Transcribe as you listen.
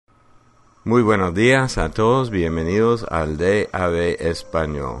Muy buenos días a todos, bienvenidos al DAB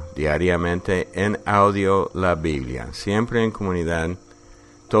Español, diariamente en audio la Biblia, siempre en comunidad,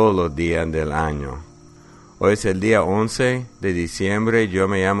 todos los días del año. Hoy es el día 11 de diciembre, yo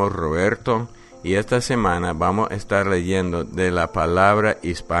me llamo Roberto y esta semana vamos a estar leyendo de la palabra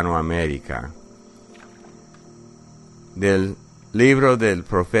Hispanoamérica, del libro del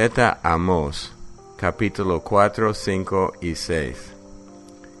profeta Amós, capítulo 4, 5 y 6.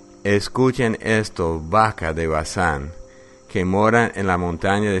 Escuchen esto, vaca de Basán, que moran en la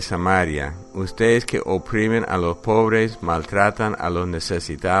montaña de Samaria, ustedes que oprimen a los pobres, maltratan a los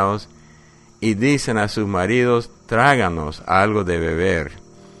necesitados, y dicen a sus maridos, tráganos algo de beber.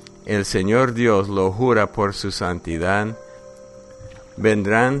 El Señor Dios lo jura por su santidad.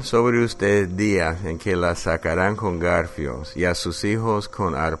 Vendrán sobre ustedes días en que las sacarán con garfios, y a sus hijos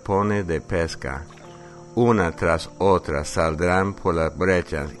con arpones de pesca. Una tras otra saldrán por las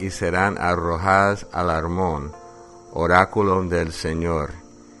brechas y serán arrojadas al Armón, oráculo del Señor.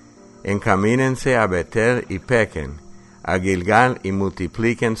 Encamínense a Betel y pequen, a Gilgal y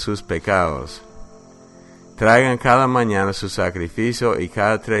multipliquen sus pecados. Traigan cada mañana su sacrificio y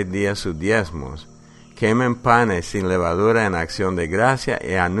cada 3 días sus diezmos. Quemen panes sin levadura en acción de gracia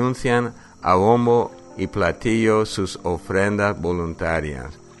y anuncian a bombo y platillo sus ofrendas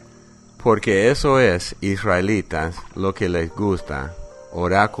voluntarias. Porque eso es, israelitas, lo que les gusta,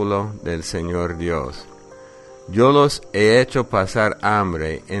 oráculo del Señor Dios. Yo los he hecho pasar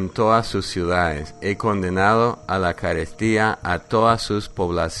hambre en todas sus ciudades, he condenado a la carestía a todas sus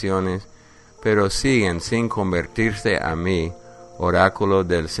poblaciones, pero siguen sin convertirse a mí, oráculo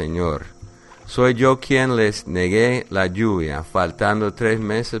del Señor. Soy yo quien les negué la lluvia, faltando 3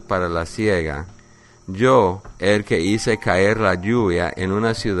 meses para la siega. Yo, el que hice caer la lluvia en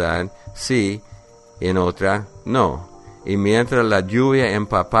una ciudad, sí, en otra, no. Y mientras la lluvia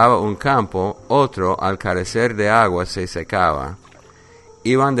empapaba un campo, otro, al carecer de agua, se secaba.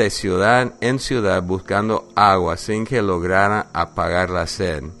 Iban de ciudad en ciudad buscando agua sin que lograran apagar la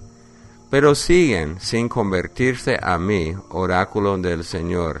sed. Pero siguen sin convertirse a mí, oráculo del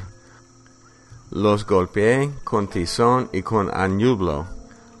Señor. Los golpeé con tizón y con añublo.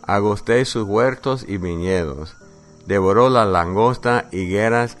 Agosté sus huertos y viñedos. Devoró la langosta,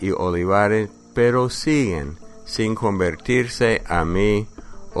 higueras y olivares, pero siguen sin convertirse a mí,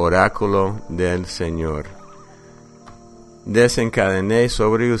 oráculo del Señor. Desencadené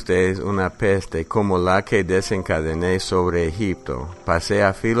sobre ustedes una peste como la que desencadené sobre Egipto. Pasé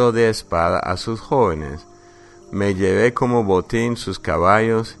a filo de espada a sus jóvenes. Me llevé como botín sus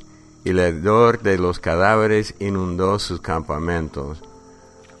caballos, y el hedor de los cadáveres inundó sus campamentos.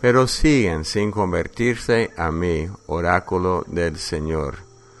 Pero siguen sin convertirse a mí, oráculo del Señor.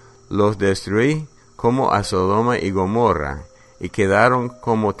 Los destruí como a Sodoma y Gomorra, y quedaron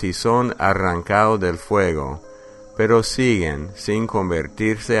como tizón arrancado del fuego. Pero siguen sin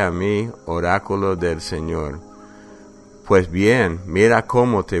convertirse a mí, oráculo del Señor. Pues bien, mira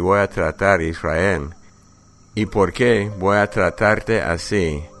cómo te voy a tratar, Israel. ¿Y por qué voy a tratarte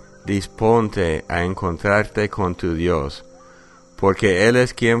así? Disponte a encontrarte con tu Dios. Porque Él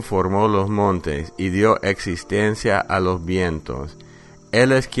es quien formó los montes y dio existencia a los vientos.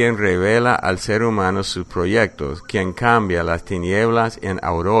 Él es quien revela al ser humano sus proyectos, quien cambia las tinieblas en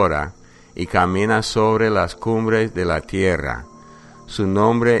aurora y camina sobre las cumbres de la tierra. Su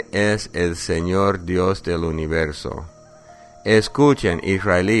nombre es el Señor Dios del universo. Escuchen,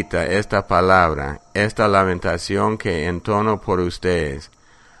 israelita, esta palabra, esta lamentación que entono por ustedes.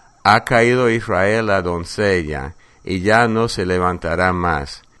 Ha caído Israel la doncella, y ya no se levantará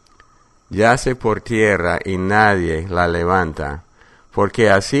más. Yace por tierra y nadie la levanta, porque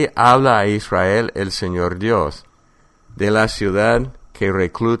así habla a Israel el Señor Dios. De la ciudad que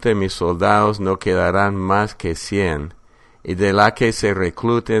reclute mis soldados no quedarán más que 100, y de la que se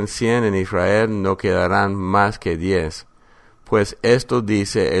recluten 100 en Israel no quedarán más que 10. Pues esto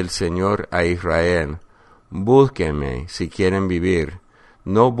dice el Señor a Israel: búsquenme si quieren vivir.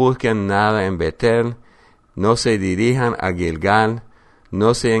 No busquen nada en Betel, no se dirijan a Gilgal,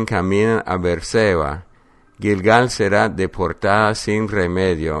 no se encaminen a Beerseba. Gilgal será deportada sin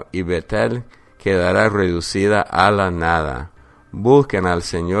remedio, y Betel quedará reducida a la nada. Busquen al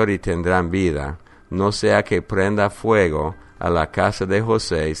Señor y tendrán vida, no sea que prenda fuego a la casa de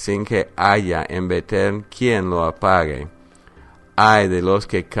José sin que haya en Betel quien lo apague. Ay de los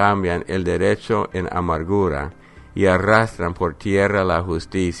que cambian el derecho en amargura, y arrastran por tierra la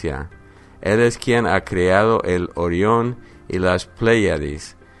justicia. Él es quien ha creado el Orión y las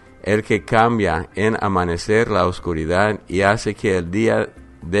Pléyades, el que cambia en amanecer la oscuridad y hace que el día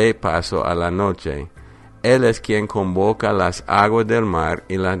dé paso a la noche, Él es quien convoca las aguas del mar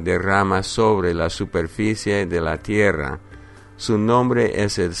y las derrama sobre la superficie de la tierra. Su nombre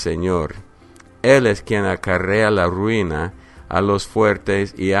es el Señor. Él es quien acarrea la ruina a los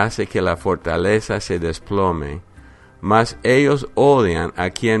fuertes y hace que la fortaleza se desplome. Mas ellos odian a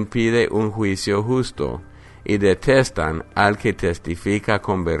quien pide un juicio justo, y detestan al que testifica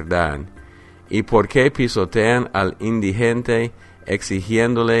con verdad. ¿Y por qué pisotean al indigente,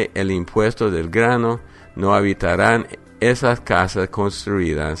 exigiéndole el impuesto del grano? No habitarán esas casas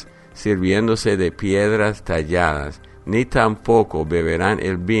construidas, sirviéndose de piedras talladas, ni tampoco beberán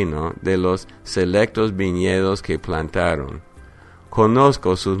el vino de los selectos viñedos que plantaron.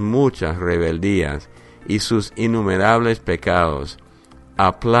 Conozco sus muchas rebeldías y sus innumerables pecados.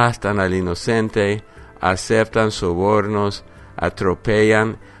 Aplastan al inocente, aceptan sobornos,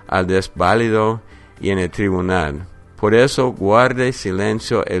 atropellan al desválido y en el tribunal. Por eso guarde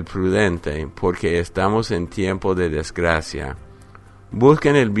silencio el prudente, porque estamos en tiempo de desgracia.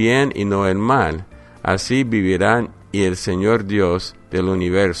 Busquen el bien y no el mal, así vivirán, y el Señor Dios del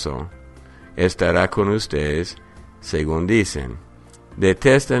universo estará con ustedes, según dicen.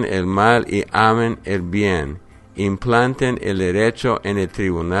 Detesten el mal y amen el bien, implanten el derecho en el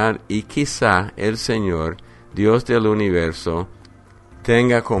tribunal, y quizá el Señor, Dios del universo,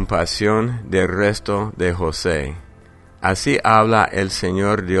 tenga compasión del resto de José. Así habla el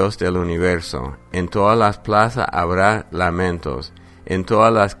Señor Dios del universo. En todas las plazas habrá lamentos, en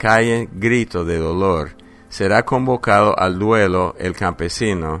todas las calles grito de dolor. Será convocado al duelo el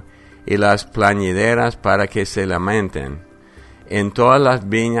campesino y las plañideras para que se lamenten. En todas las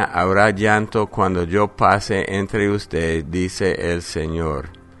viñas habrá llanto cuando yo pase entre ustedes, dice el Señor.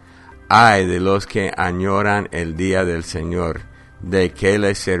 Ay de los que añoran el día del Señor. ¿De qué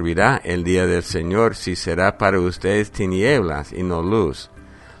les servirá el día del Señor si será para ustedes tinieblas y no luz?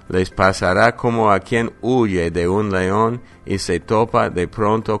 Les pasará como a quien huye de un león y se topa de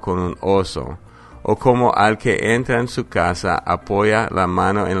pronto con un oso, o como al que entra en su casa, apoya la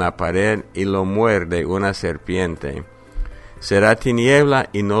mano en la pared y lo muerde una serpiente. Será tiniebla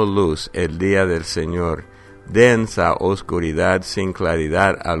y no luz el día del Señor, densa oscuridad sin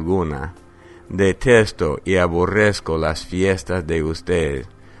claridad alguna. Detesto y aborrezco las fiestas de ustedes.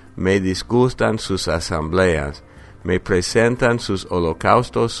 Me disgustan sus asambleas. Me presentan sus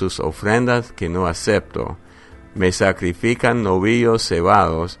holocaustos, sus ofrendas que no acepto. Me sacrifican novillos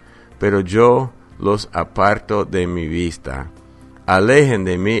cebados, pero yo los aparto de mi vista. Alejen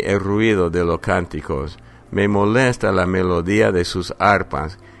de mí el ruido de los cánticos. Me molesta la melodía de sus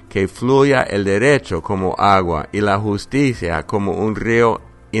arpas. Que fluya el derecho como agua y la justicia como un río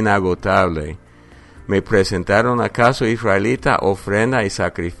inagotable. ¿Me presentaron acaso israelita ofrenda y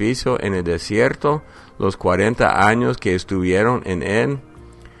sacrificio en el desierto los 40 años que estuvieron en él?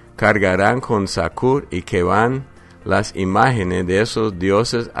 Cargarán con Sakur y Keban las imágenes de esos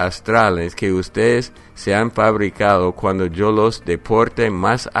dioses astrales que ustedes se han fabricado cuando yo los deporte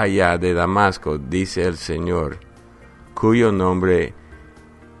más allá de Damasco, dice el Señor, cuyo nombre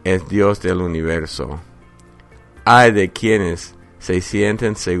es Dios del universo. Ay de quienes se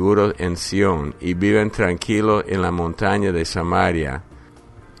sienten seguros en Sión y viven tranquilos en la montaña de Samaria,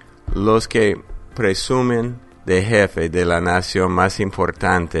 los que presumen de jefe de la nación más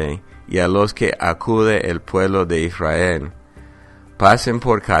importante y a los que acude el pueblo de Israel. Pasen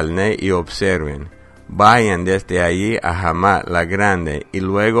por Calné y observen, vayan desde allí a Hamat la grande y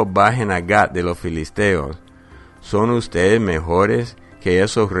luego bajen a Gat de los filisteos. ¿Son ustedes mejores que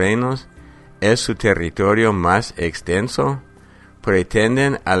esos reinos? ¿Es su territorio más extenso?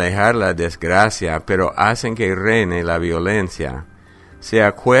 Pretenden alejar la desgracia, pero hacen que reine la violencia. Se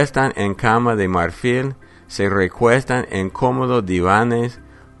acuestan en cama de marfil, se recuestan en cómodos divanes,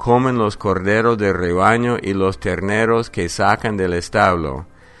 comen los corderos del rebaño y los terneros que sacan del establo.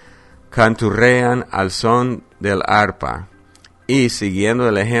 Canturrean al son del arpa. Y, siguiendo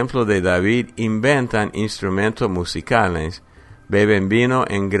el ejemplo de David, inventan instrumentos musicales, beben vino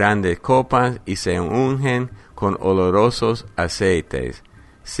en grandes copas y se ungen con olorosos aceites,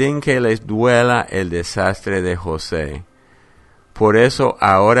 sin que les duela el desastre de José. Por eso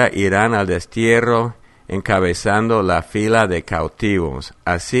ahora irán al destierro, encabezando la fila de cautivos.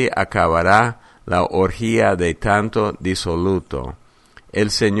 Así acabará la orgía de tanto disoluto. El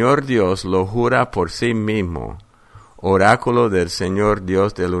Señor Dios lo jura por sí mismo. Oráculo del Señor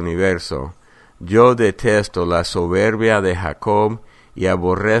Dios del universo. Yo detesto la soberbia de Jacob y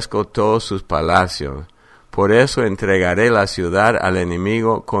aborrezco todos sus palacios. Por eso entregaré la ciudad al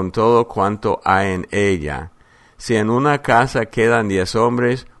enemigo con todo cuanto hay en ella. Si en una casa quedan 10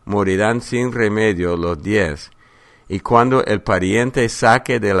 hombres, morirán sin remedio los 10. Y cuando el pariente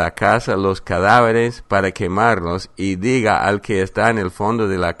saque de la casa los cadáveres para quemarlos y diga al que está en el fondo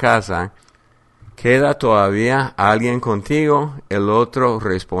de la casa, ¿queda todavía alguien contigo? El otro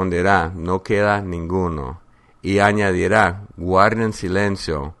responderá, no queda ninguno. Y añadirá, guarden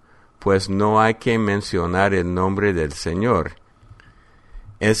silencio, pues no hay que mencionar el nombre del Señor.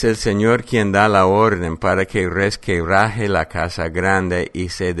 Es el Señor quien da la orden para que resquebraje la casa grande y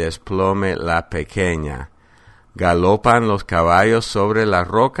se desplome la pequeña. ¿Galopan los caballos sobre la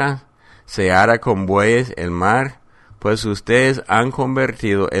roca? ¿Se ara con bueyes el mar? Pues ustedes han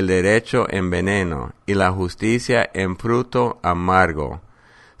convertido el derecho en veneno y la justicia en fruto amargo.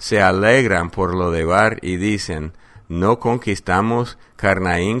 Se alegran por lo de Bar y dicen, ¿no conquistamos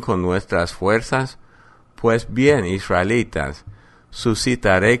Carnaín con nuestras fuerzas? Pues bien, israelitas,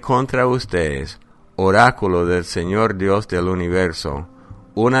 suscitaré contra ustedes, oráculo del Señor Dios del universo,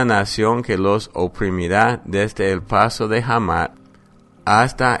 una nación que los oprimirá desde el paso de Hamat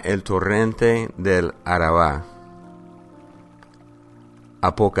hasta el torrente del Arabá.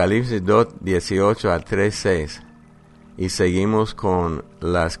 Apocalipsis 2, 18 a 3, 6. Y seguimos con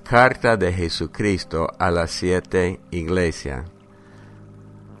las cartas de Jesucristo a las 7 iglesias.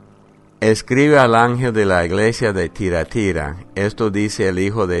 Escribe al ángel de la iglesia de Tiatira, esto dice el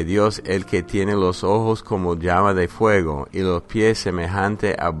Hijo de Dios, el que tiene los ojos como llama de fuego y los pies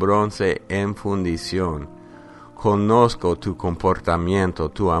semejante a bronce en fundición. Conozco tu comportamiento,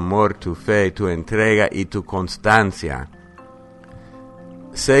 tu amor, tu fe, tu entrega y tu constancia.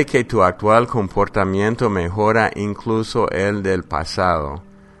 Sé que tu actual comportamiento mejora incluso el del pasado,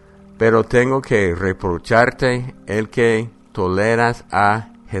 pero tengo que reprocharte el que toleras a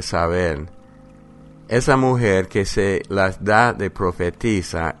Jezabel, esa mujer que se las da de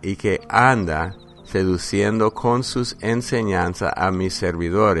profetisa y que anda seduciendo con sus enseñanzas a mis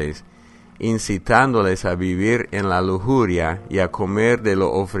servidores, incitándoles a vivir en la lujuria y a comer de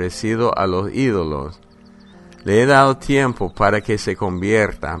lo ofrecido a los ídolos. Le he dado tiempo para que se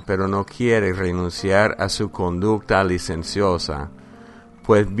convierta, pero no quiere renunciar a su conducta licenciosa.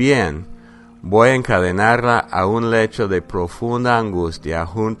 Pues bien, voy a encadenarla a un lecho de profunda angustia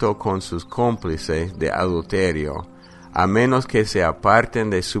junto con sus cómplices de adulterio, a menos que se aparten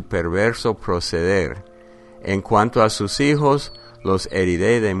de su perverso proceder. En cuanto a sus hijos, los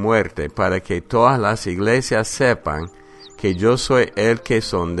heriré de muerte, para que todas las iglesias sepan que yo soy el que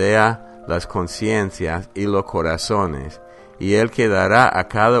sondea las conciencias y los corazones, y el que dará a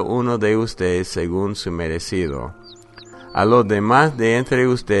cada uno de ustedes según su merecido. A los demás de entre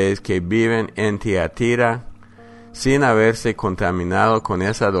ustedes que viven en Tiatira, sin haberse contaminado con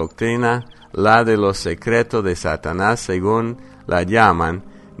esa doctrina, la de los secretos de Satanás según la llaman,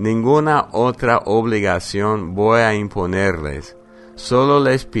 ninguna otra obligación voy a imponerles. Solo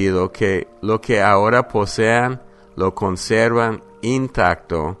les pido que lo que ahora posean lo conservan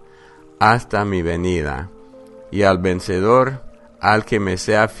intacto hasta mi venida. Y al vencedor, al que me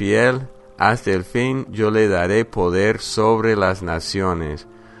sea fiel, hasta el fin yo le daré poder sobre las naciones,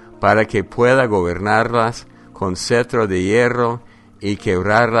 para que pueda gobernarlas con cetro de hierro y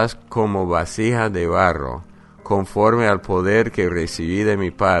quebrarlas como vasijas de barro, conforme al poder que recibí de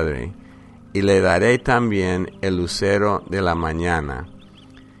mi Padre. Y le daré también el lucero de la mañana.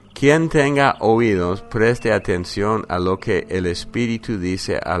 Quien tenga oídos, preste atención a lo que el Espíritu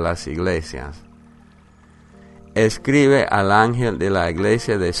dice a las iglesias. Escribe al ángel de la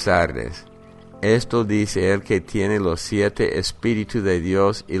iglesia de Sardes. Esto dice el que tiene los 7 Espíritus de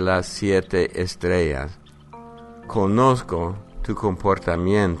Dios y las 7 estrellas. Conozco tu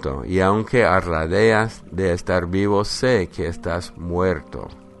comportamiento, y aunque arradeas de estar vivo, sé que estás muerto.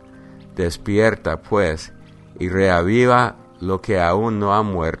 Despierta, pues, y reaviva lo que aún no ha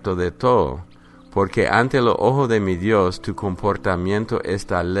muerto de todo, porque ante los ojos de mi Dios tu comportamiento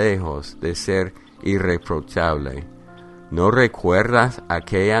está lejos de ser irreprochable. ¿No recuerdas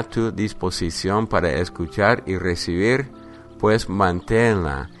aquella tu disposición para escuchar y recibir? Pues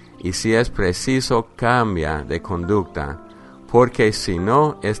manténla, y si es preciso, cambia de conducta, porque si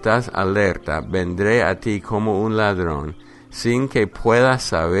no estás alerta, vendré a ti como un ladrón, sin que puedas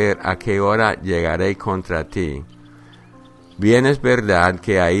saber a qué hora llegaré contra ti. Bien es verdad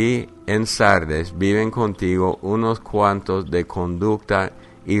que ahí en Sardes viven contigo unos cuantos de conducta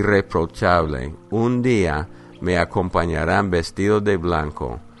irreprochable. Un día me acompañarán vestidos de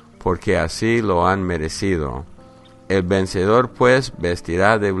blanco, porque así lo han merecido. El vencedor pues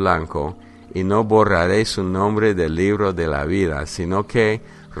vestirá de blanco, y no borraré su nombre del libro de la vida, sino que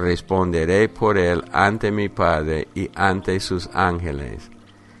responderé por él ante mi Padre y ante sus ángeles.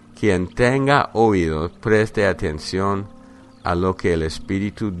 Quien tenga oídos, preste atención a lo que el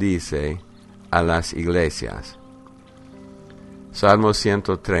Espíritu dice a las iglesias. Salmo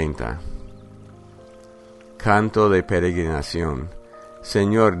 130. Canto de peregrinación.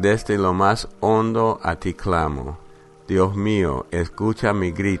 Señor, desde lo más hondo a ti clamo. Dios mío, escucha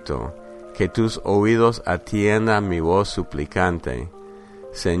mi grito, que tus oídos atiendan mi voz suplicante.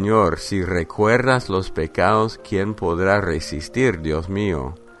 Señor, si recuerdas los pecados, ¿quién podrá resistir, Dios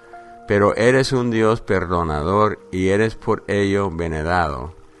mío? Pero eres un Dios perdonador y eres por ello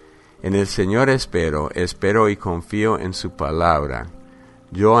venerado. En el Señor espero y confío en su palabra.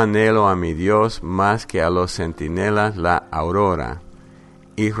 Yo anhelo a mi Dios más que a los centinelas la aurora.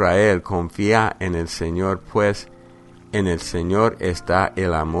 Israel, confía en el Señor, pues en el Señor está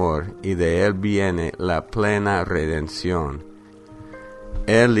el amor, y de Él viene la plena redención.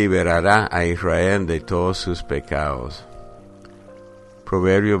 Él liberará a Israel de todos sus pecados.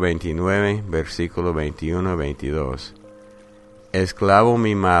 Proverbio 29, versículo 21-22. Esclavo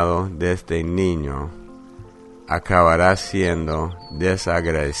mimado desde niño, acabará siendo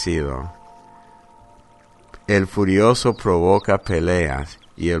desagradecido. El furioso provoca peleas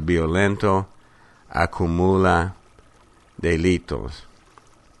y el violento acumula delitos.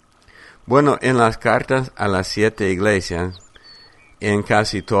 Bueno, en las cartas a las 7 iglesias, en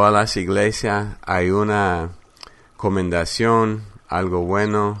casi todas las iglesias hay una comendación, algo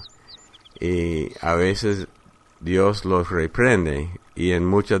bueno, y a veces Dios los reprende, y en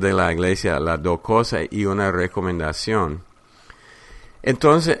muchas de las iglesias las dos cosas y una recomendación.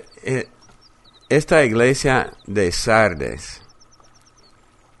 Entonces, esta iglesia de Sardes,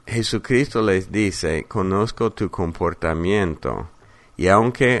 Jesucristo les dice, conozco tu comportamiento, y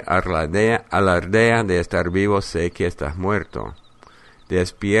aunque alardea de estar vivo, sé que estás muerto.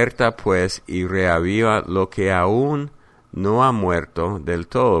 Despierta pues y reaviva lo que aún no ha muerto del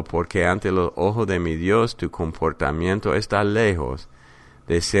todo, porque ante los ojos de mi Dios tu comportamiento está lejos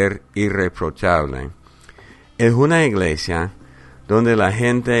de ser irreprochable. Es una iglesia donde la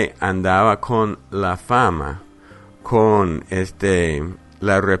gente andaba con la fama, con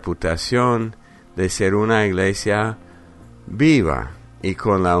la reputación de ser una iglesia viva y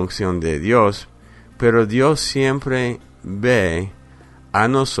con la unción de Dios, pero Dios siempre ve a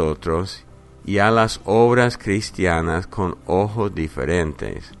nosotros y a las obras cristianas con ojos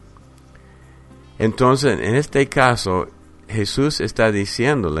diferentes. Entonces, en este caso, Jesús está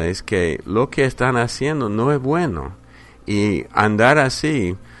diciéndoles que lo que están haciendo no es bueno, y andar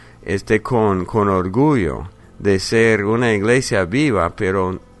así, con orgullo de ser una iglesia viva,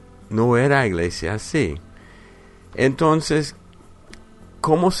 pero no era iglesia así. Entonces,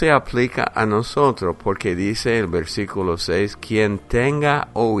 ¿cómo se aplica a nosotros? Porque dice el versículo 6, quien tenga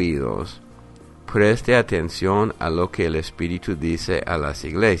oídos, preste atención a lo que el Espíritu dice a las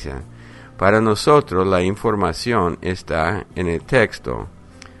iglesias. Para nosotros la información está en el texto.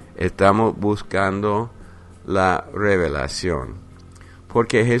 Estamos buscando la revelación.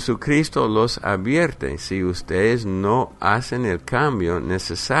 Porque Jesucristo los advierte, si ustedes no hacen el cambio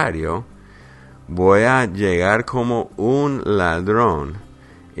necesario, voy a llegar como un ladrón.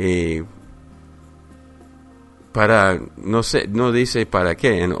 Y no dice para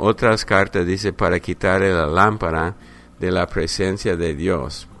qué, en otras cartas dice para quitarle la lámpara de la presencia de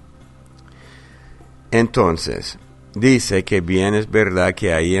Dios. Entonces, dice que bien es verdad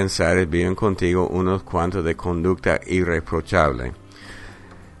que ahí en Sardes viven contigo unos cuantos de conducta irreprochable.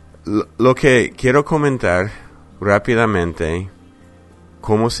 Lo que quiero comentar rápidamente,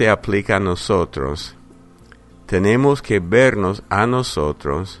 cómo se aplica a nosotros. Tenemos que vernos a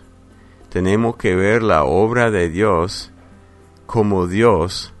nosotros, tenemos que ver la obra de Dios como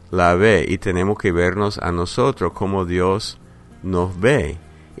Dios la ve, y tenemos que vernos a nosotros como Dios nos ve,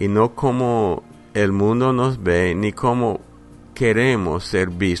 y no como el mundo nos ve, ni como queremos ser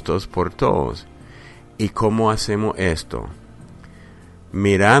vistos por todos. ¿Y cómo hacemos esto?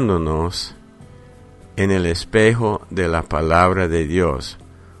 Mirándonos en el espejo de la palabra de Dios.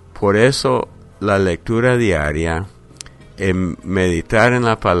 Por eso la lectura diaria, meditar en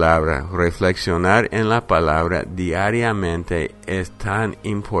la palabra, reflexionar en la palabra diariamente es tan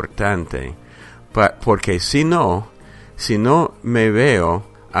importante, porque si no me veo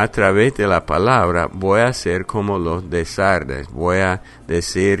a través de la palabra, voy a ser como los de Sardes. Voy a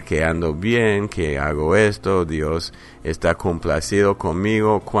decir que ando bien, que hago esto, Dios está complacido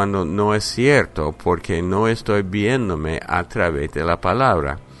conmigo, cuando no es cierto, porque no estoy viéndome a través de la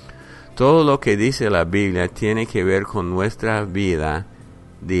palabra. Todo lo que dice la Biblia tiene que ver con nuestra vida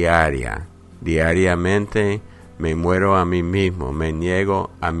diaria. Diariamente me muero a mí mismo, me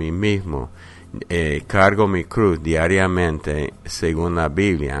niego a mí mismo. Cargo mi cruz diariamente según la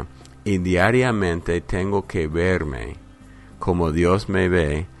Biblia, y diariamente tengo que verme como Dios me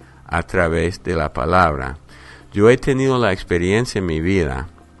ve a través de la palabra. Yo he tenido la experiencia en mi vida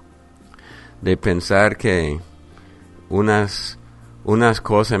de pensar que unas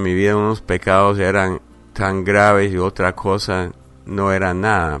cosas en mi vida, unos pecados eran tan graves y otra cosa no era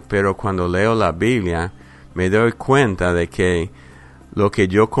nada. Pero cuando leo la Biblia me doy cuenta de que lo que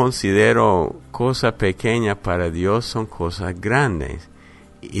yo considero cosas pequeñas para Dios son cosas grandes.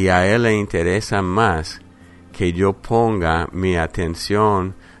 Y a Él le interesa más que yo ponga mi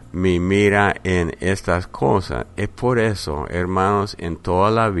atención, mi mira en estas cosas. Es por eso, hermanos, en toda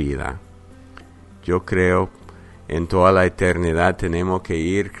la vida, yo creo, en toda la eternidad tenemos que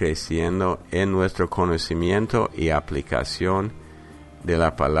ir creciendo en nuestro conocimiento y aplicación de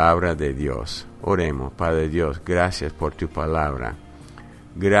la palabra de Dios. Oremos. Padre Dios, gracias por tu palabra.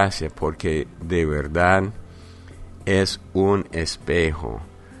 Gracias porque de verdad es un espejo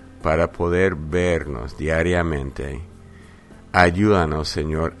para poder vernos diariamente. Ayúdanos,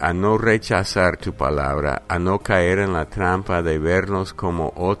 Señor, a no rechazar tu palabra, a no caer en la trampa de vernos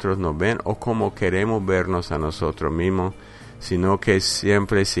como otros nos ven o como queremos vernos a nosotros mismos, sino que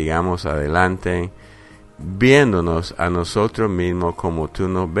siempre sigamos adelante, viéndonos a nosotros mismos como tú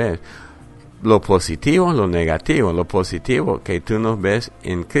nos ves. Lo positivo, lo negativo. Lo positivo que tú nos ves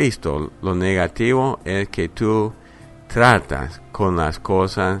en Cristo. Lo negativo es que tú tratas con las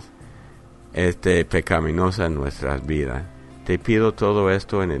cosas pecaminosas en nuestras vidas. Te pido todo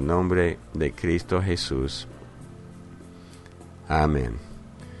esto en el nombre de Cristo Jesús. Amén.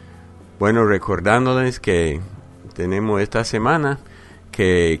 Bueno, recordándoles que tenemos esta semana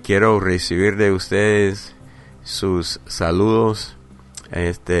que quiero recibir de ustedes sus saludos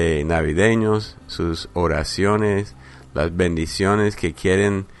navideños, sus oraciones, las bendiciones que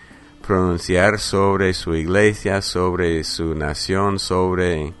quieren pronunciar sobre su iglesia, sobre su nación,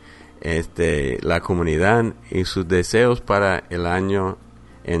 sobre la comunidad y sus deseos para el año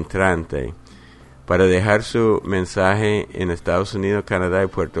entrante. Para dejar su mensaje en Estados Unidos, Canadá y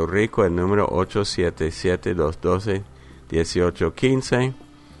Puerto Rico, el número 877-212-1815.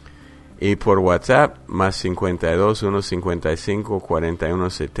 Y por WhatsApp, más 52 155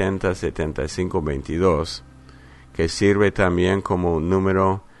 4170 7522, que sirve también como un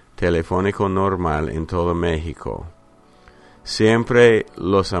número telefónico normal en todo México. Siempre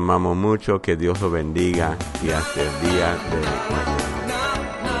los amamos mucho, que Dios los bendiga y hasta el día de mañana.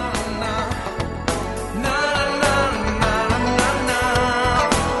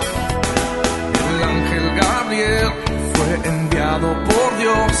 El ángel Gabriel fue enviado por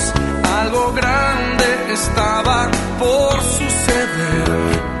Dios. Algo grande estaba por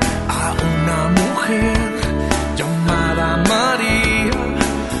suceder a una mujer llamada María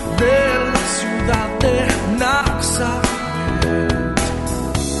de la ciudad de Nazaret.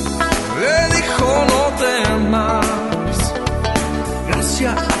 Le dijo: no temas,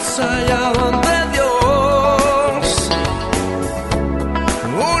 gracias hallado ante Dios.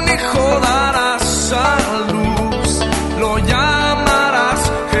 Un hijo darás a luz, lo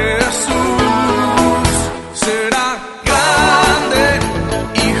llamarás Jesús. Será grande,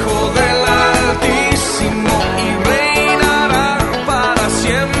 hijo del Altísimo, y reinará para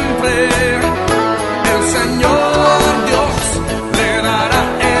siempre. El Señor Dios le dará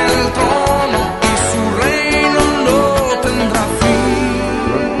el trono y su reino no tendrá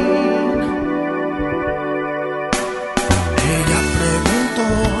fin. Ella preguntó: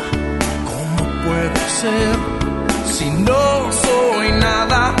 ¿cómo puede ser si no soy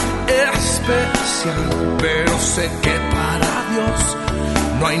nada especial? Pero sé que para Dios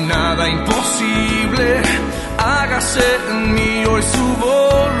no hay nada imposible. Hágase en mí hoy su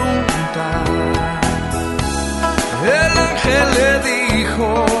voluntad. El ángel le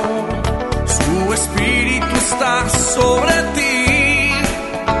dijo: su espíritu está sobre ti,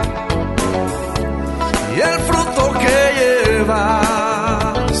 y el fruto que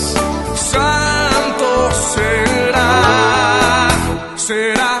llevas santo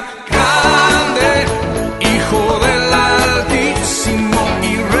será grande.